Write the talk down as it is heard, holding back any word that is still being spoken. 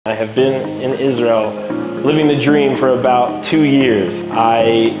I have been in Israel living the dream for about 2 years.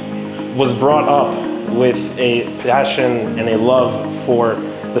 I was brought up with a passion and a love for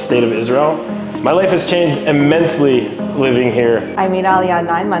the state of Israel. My life has changed immensely living here. I made Aliyah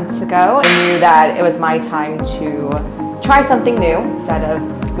 9 months ago. I knew that it was my time to try something new. Instead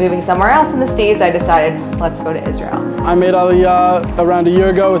of moving somewhere else in the States, I decided, let's go to Israel. I made Aliyah around a year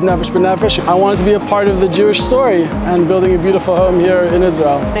ago with Nefesh B'Nefesh. I wanted to be a part of the Jewish story and building a beautiful home here in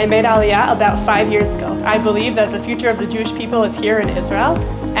Israel. I made Aliyah about 5 years ago. I believe that the future of the Jewish people is here in Israel,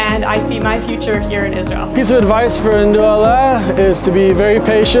 and I see my future here in Israel. A piece of advice for a new aliyah is to be very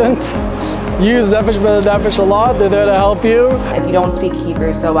patient. Use Nefesh B'Nefesh a lot, they're there to help you. If you don't speak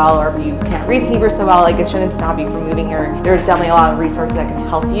Hebrew so well, or if you can't read Hebrew so well, it shouldn't stop you from moving here. There's definitely a lot of resources that can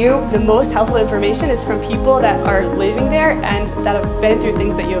help you. The most helpful information is from people that are living there and that have been through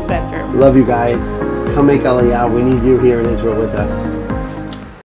things that you have been through. Love you guys. Come make Aliyah. We need you here in Israel with us.